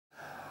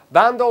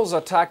Vandals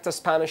attacked a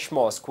Spanish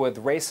mosque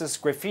with racist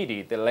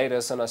graffiti, the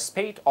latest in a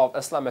spate of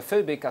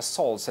Islamophobic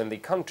assaults in the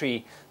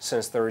country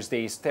since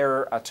Thursday's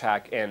terror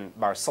attack in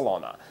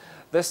Barcelona.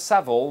 The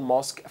Seville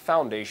Mosque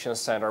Foundation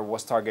Center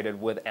was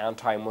targeted with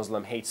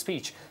anti-Muslim hate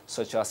speech,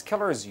 such as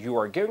 "killers, you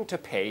are going to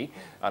pay,"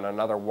 and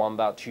another one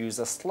that used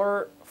a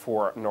slur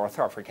for North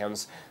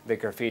Africans. The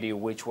graffiti,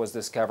 which was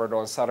discovered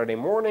on Saturday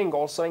morning,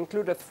 also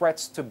included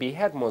threats to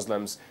behead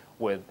Muslims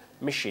with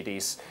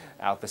michetis.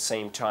 At the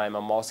same time,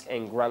 a mosque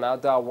in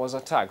Granada was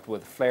attacked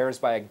with flares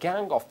by a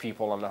gang of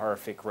people in a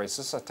horrific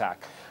racist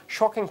attack.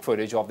 Shocking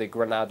footage of the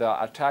Granada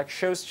attack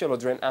shows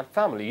children and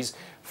families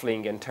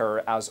fleeing in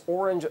terror as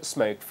orange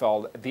smoke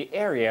filled the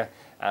area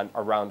and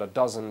around a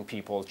dozen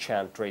people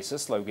chant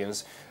racist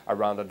slogans.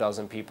 Around a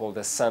dozen people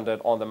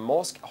descended on the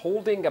mosque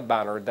holding a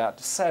banner that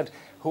said,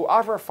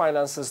 "Whoever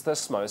finances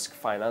this mosque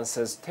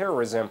finances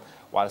terrorism,"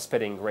 while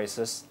spitting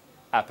racist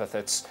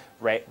epithets.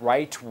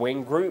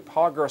 Right-wing group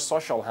Hager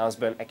Social has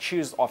been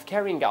accused of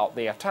carrying out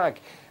the attack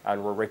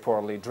and were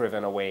reportedly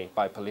driven away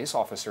by police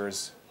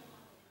officers.